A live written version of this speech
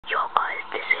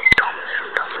This is Thomas from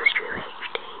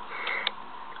ThomasTubeHD.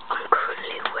 I'm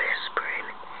currently whispering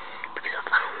because I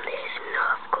found this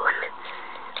Nerf gun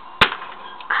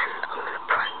and I'm going to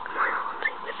prank my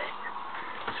auntie with it.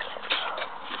 So let's go.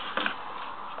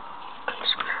 I'm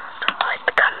just going to have to hide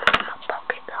the camera in my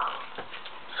pocket though.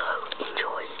 So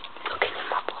enjoy looking in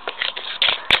my pocket.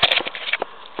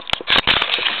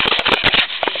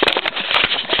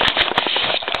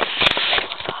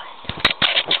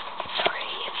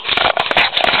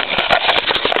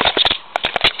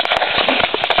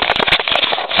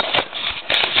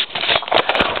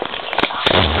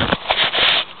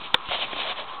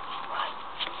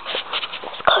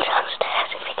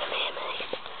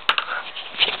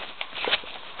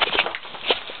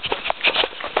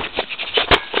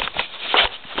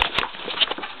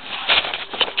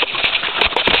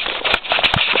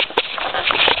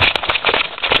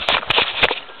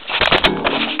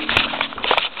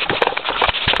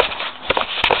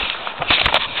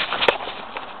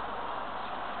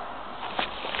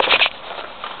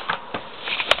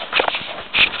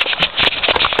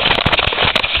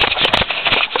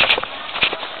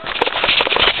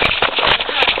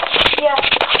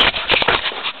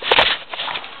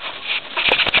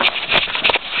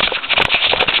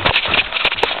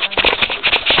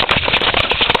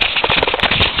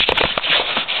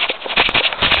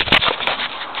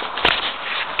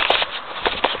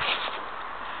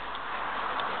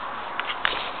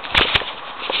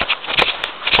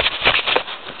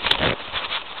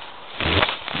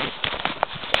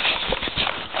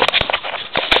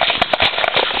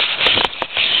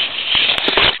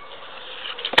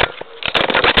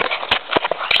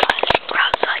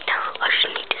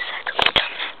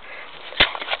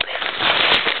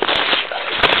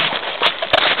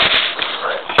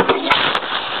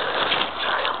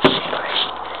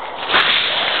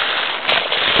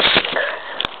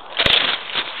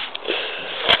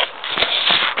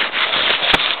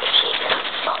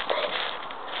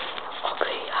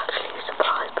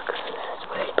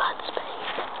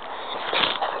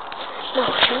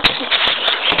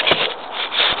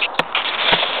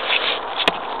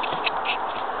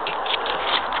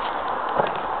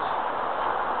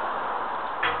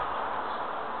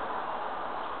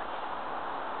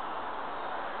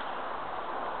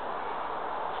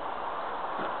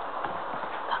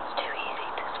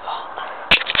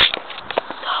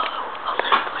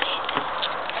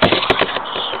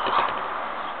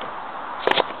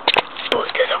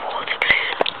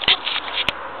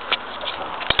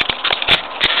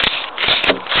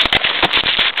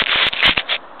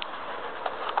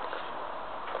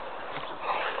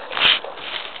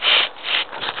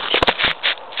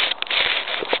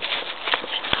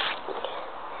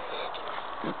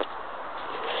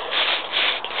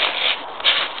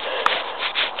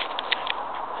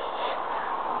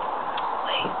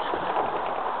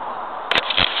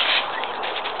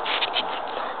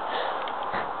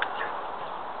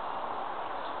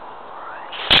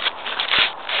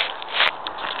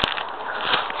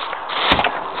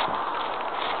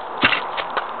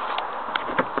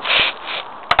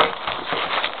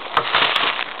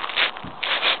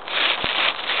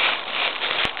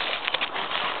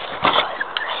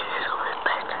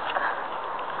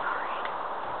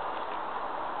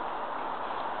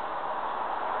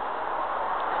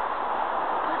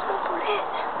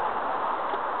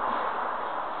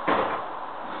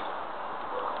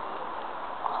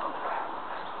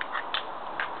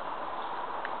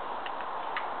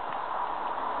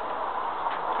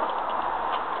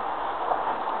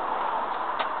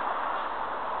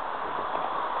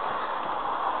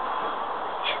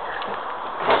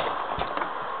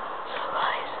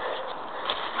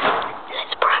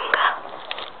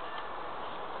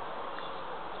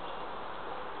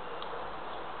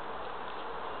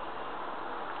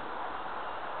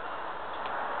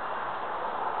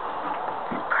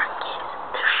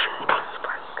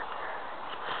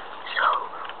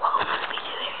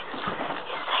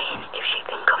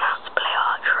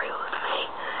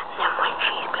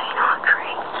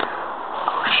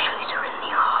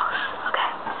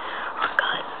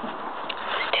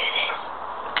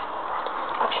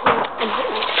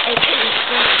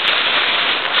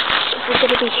 We're going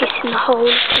to be hitting the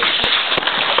hole.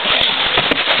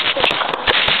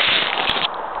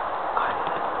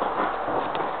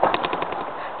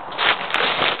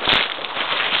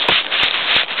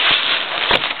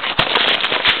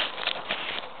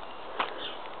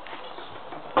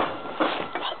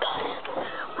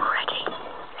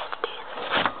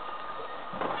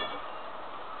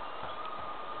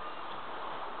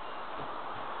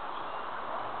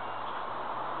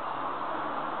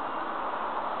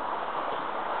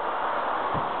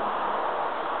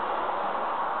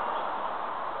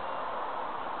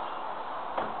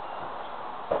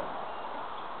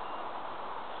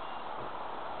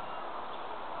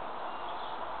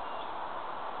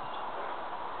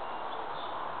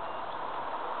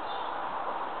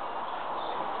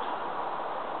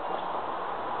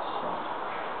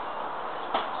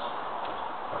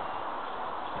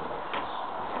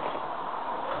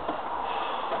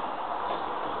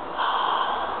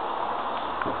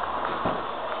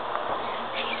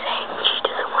 She's saying she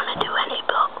doesn't want to do any,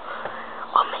 but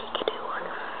I'll make her do one.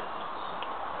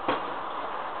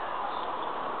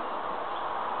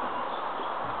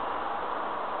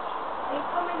 Are you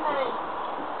coming then?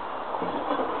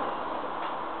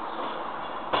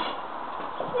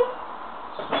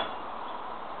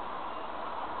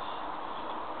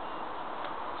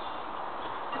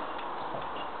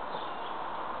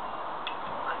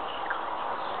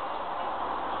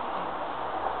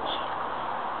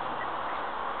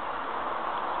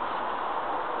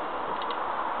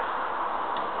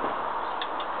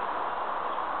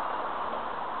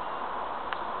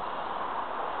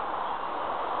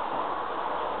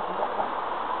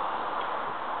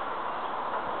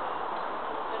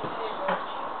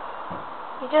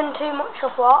 You've done too much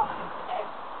of what?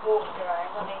 Walking around.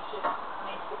 I need to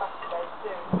go back to bed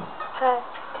soon. Okay.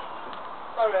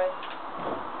 Sorry.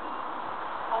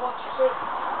 I'll watch you through.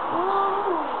 I'll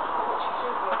watch you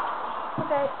through it.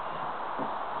 Okay.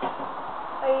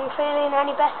 Are you feeling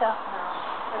any better?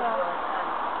 No.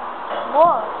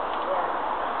 What? Yeah.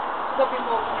 Because I've been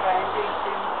walking around doing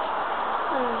things.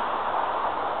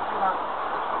 Come on.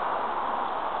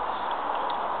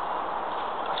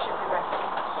 I should be resting.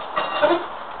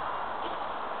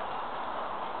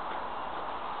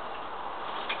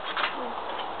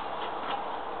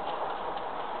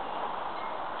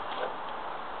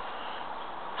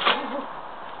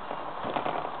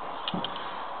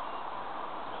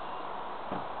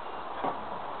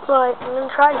 Right, I'm going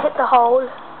to try and hit the hole.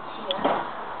 Yeah.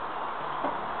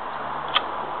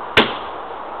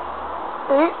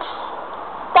 Oops.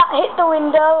 That hit the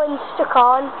window and stuck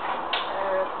on.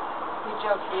 Good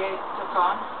job for you. It stuck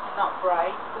on. Not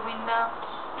break the window.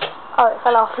 Oh, it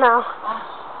fell off now. Oh.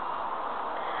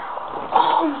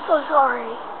 Oh, I'm so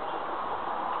sorry.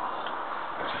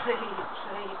 Please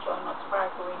try not to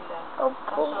break the window. Oh,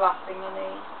 That's poor. the last thing you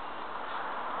need.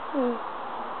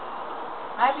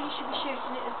 Maybe you should be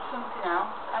shooting it at something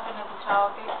else. Have another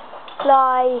target.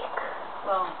 Like...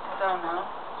 Well, I don't know.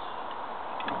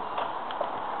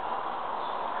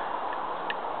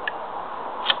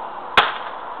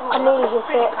 I nearly hit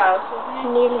it. Close, wasn't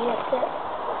it? Nearly hit it.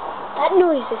 That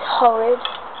noise is horrid.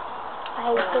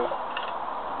 I hate it.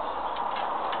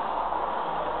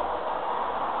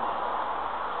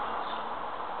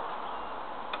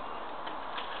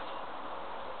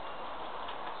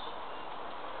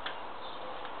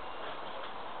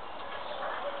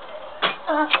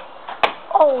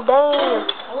 Oh, damn.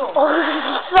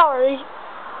 Oh, sorry.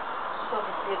 It's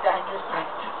obviously a dangerous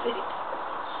place to sit.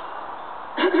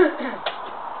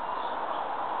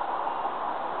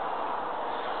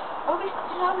 Oh, do you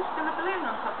know there's still a balloon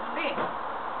on top of the bin?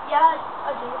 Yeah,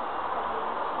 I do.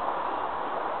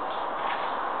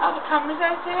 Oh, the camera's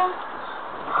out here?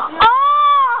 Yeah.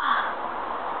 Ah!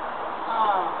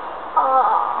 Oh. Oh.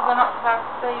 Was I not supposed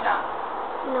to see that?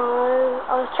 No,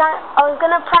 I was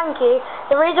gonna prank you.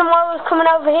 The reason why I was coming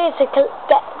over here to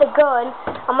get the gun,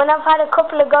 and when I've had a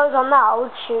couple of goes on that, I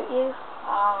would shoot you.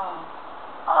 Oh.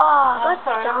 Oh, I'm that's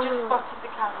sorry, I dumb. just spotted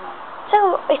the camera.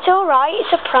 So it's all right.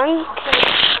 It's a prank.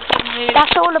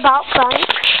 That's all about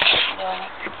pranks.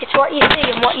 Yeah. It's what you see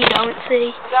and what you don't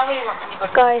see. I don't really want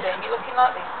anybody Guys. to see me looking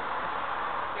like this. To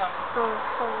be honest. Oh,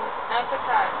 sorry. No, it's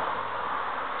okay.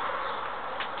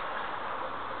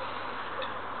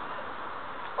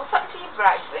 What's happened to your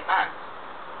bracelet, man?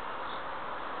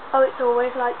 Oh, it's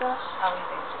always like that. How is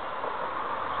it?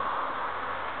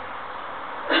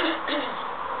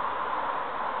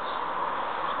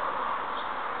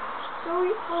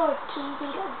 Sorry, hard to be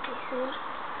like this.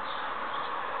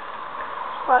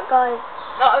 Right, guys.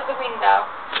 Not at the window.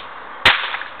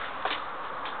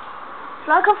 It's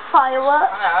like a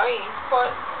firework. I know, he's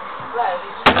quite loud,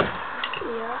 isn't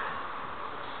he? Yeah.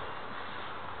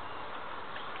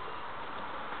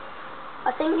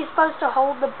 I think you're supposed to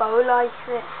hold the bow like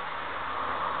this.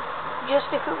 Just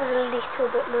if it was a little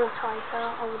bit more tighter,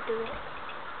 I would do it.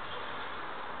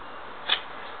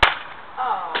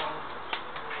 Oh.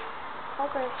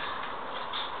 Okay.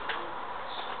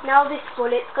 Now this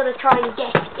bullet's gonna try and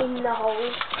get in the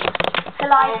hole. So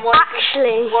like, what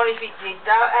actually... What if it did?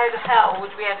 How the hell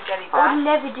would we ever get it I back? would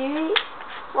never do it.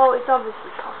 Well, it's obviously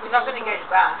possible. We're not going to get it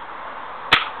back.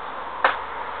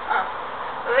 Oh.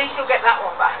 At least you'll get that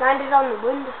one back. Landed on the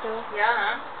windowsill. Yeah,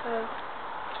 I know.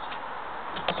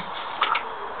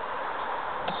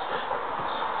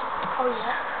 Oh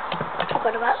yeah. I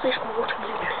forgot about this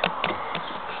watermelon.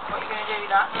 What are you going to do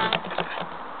with that now?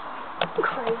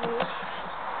 Crazy.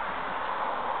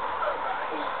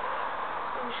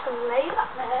 I'm just going to lay that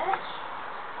there.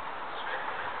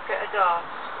 Get a dart.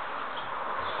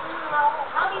 No,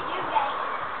 how did you get it?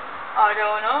 I I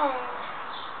don't know.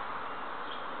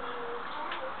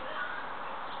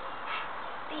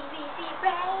 BBC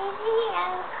Radio.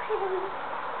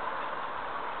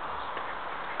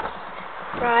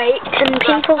 Right, and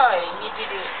people. You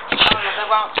did it. Oh, no, they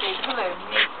won't see the balloon. You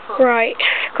need to put. Right,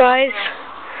 guys.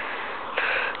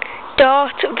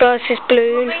 Dart versus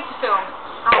balloon. Want me to film?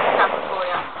 I'll camera for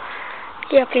you.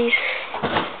 Yeah, please.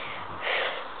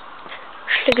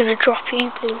 They're gonna drop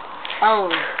you, balloon. Oh,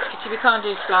 we can't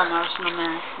do slow motion on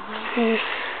there.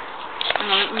 Hang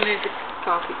on, let me move the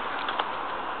carpet.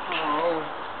 Oh.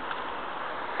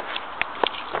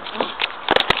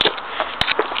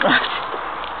 Right.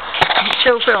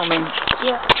 Still filming?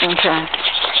 Yeah. Okay.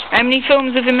 How many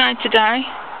films have you made today?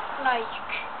 Like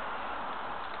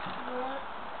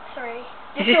 3.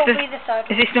 This will be the third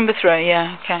one. Is this number 3?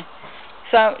 Yeah, okay.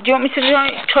 So, do you want me to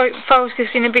try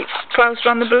focusing a bit closer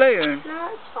on the balloon? No,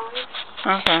 it's fine.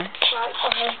 Okay. Right,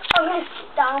 okay. I'm going to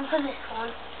sit down for this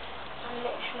one and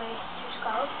literally just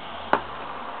go.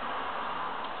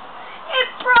 It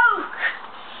broke!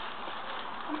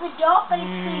 The dot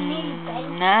basically nearly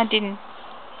bent. No, I didn't.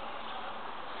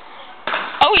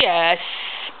 Oh, yes.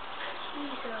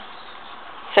 Jesus.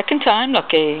 Second time,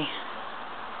 lucky.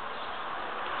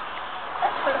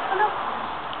 That's for the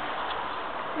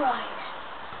Right.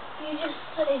 You just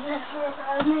stay there for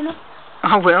a minute.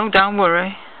 I will, don't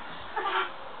worry.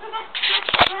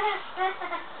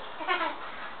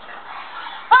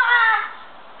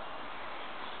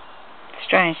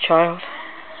 Strange child.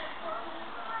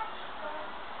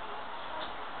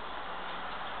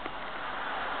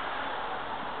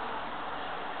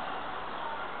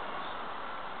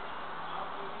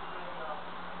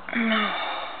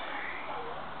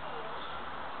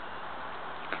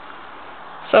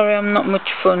 Sorry, I'm not much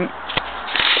fun.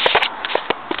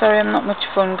 Sorry, I'm not much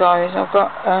fun, guys. I've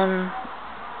got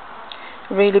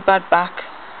really bad back.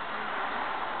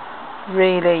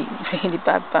 Really, really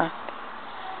bad back.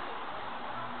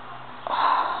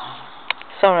 Oh,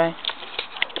 sorry.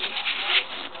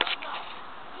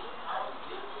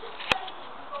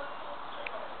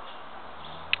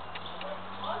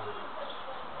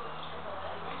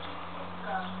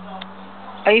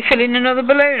 Are you filling another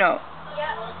balloon up?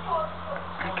 Yeah.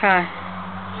 Okay.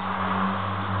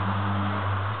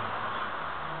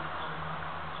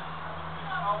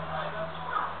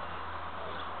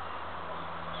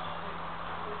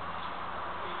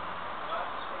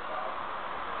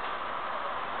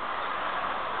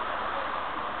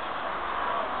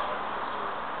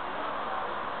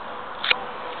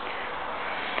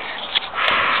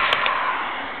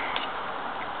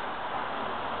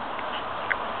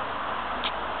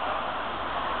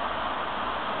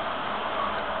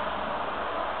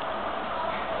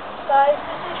 Guys,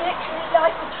 this is literally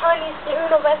like the tiniest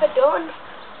balloon I've ever done.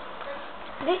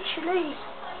 Literally.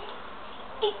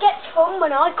 It gets fun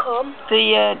when I come.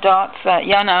 The darts there.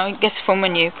 Yeah, I know, it gets fun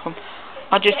when you come.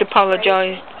 I just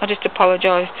apologise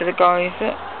to the guys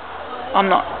that I'm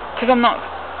not, because I'm not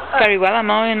very well, am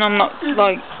I? And I'm not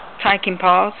like taking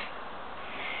part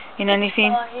in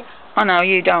anything. Fine. I know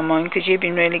you don't mind because you've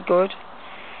been really good.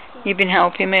 You've been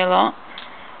helping me a lot.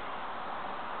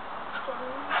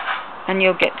 And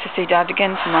you'll get to see Dad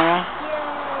again tomorrow. Yeah.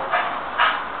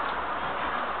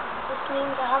 This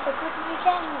means I have a good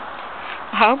weekend.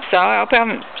 I hope so. I hope I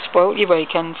haven't spoilt your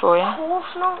weekend for you. Of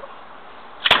course not.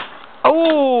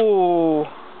 Oh!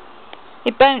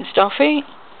 It bounced off it.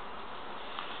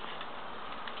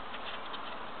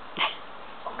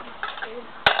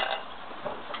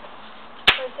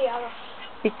 Where's the other?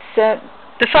 It's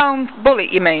the foam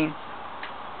bullet, you mean?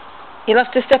 You'll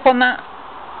have to step on that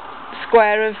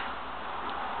square of...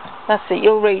 That's it,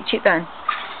 you'll reach it then.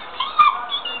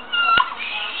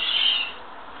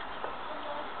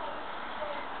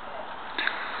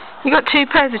 You got 2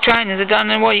 pairs of trainers. I don't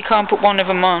know why you can't put one of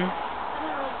them on.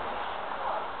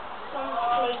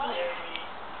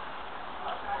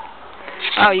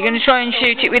 Oh, you're going to try and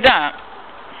shoot it with that?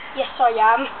 Yes, I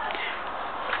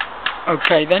am.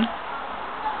 Okay then.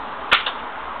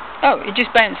 Oh, it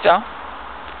just bounced off.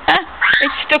 Huh?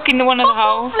 It's stuck in one of the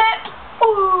holes. Flip.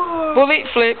 Ooh. Bullet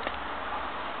flip.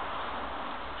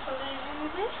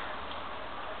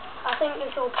 I think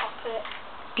this will pop it.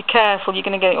 Be careful, you're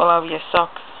going to get it all over your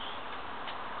socks.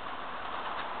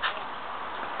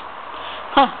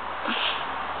 Huh.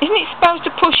 Isn't it supposed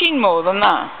to push in more than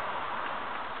that?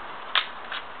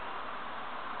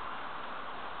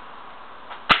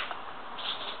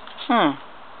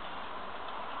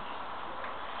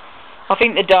 I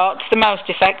think the dart's the most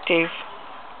effective.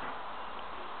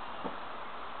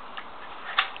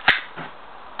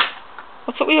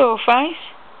 What's up with your face?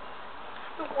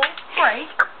 It won't break.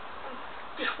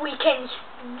 Just weekend's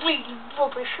really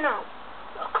rubbish now.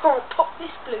 I can't pop this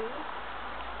balloon.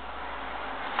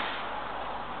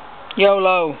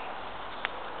 YOLO.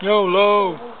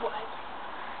 YOLO.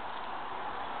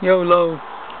 YOLO.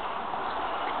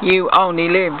 You only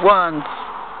live once.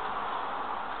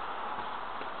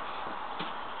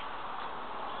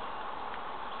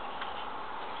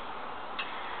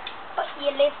 But you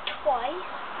live twice.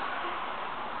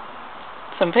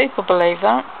 Some people believe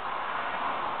that.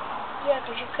 Yeah,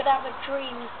 because you could have a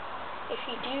dream if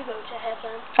you do go to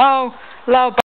heaven. Oh, low.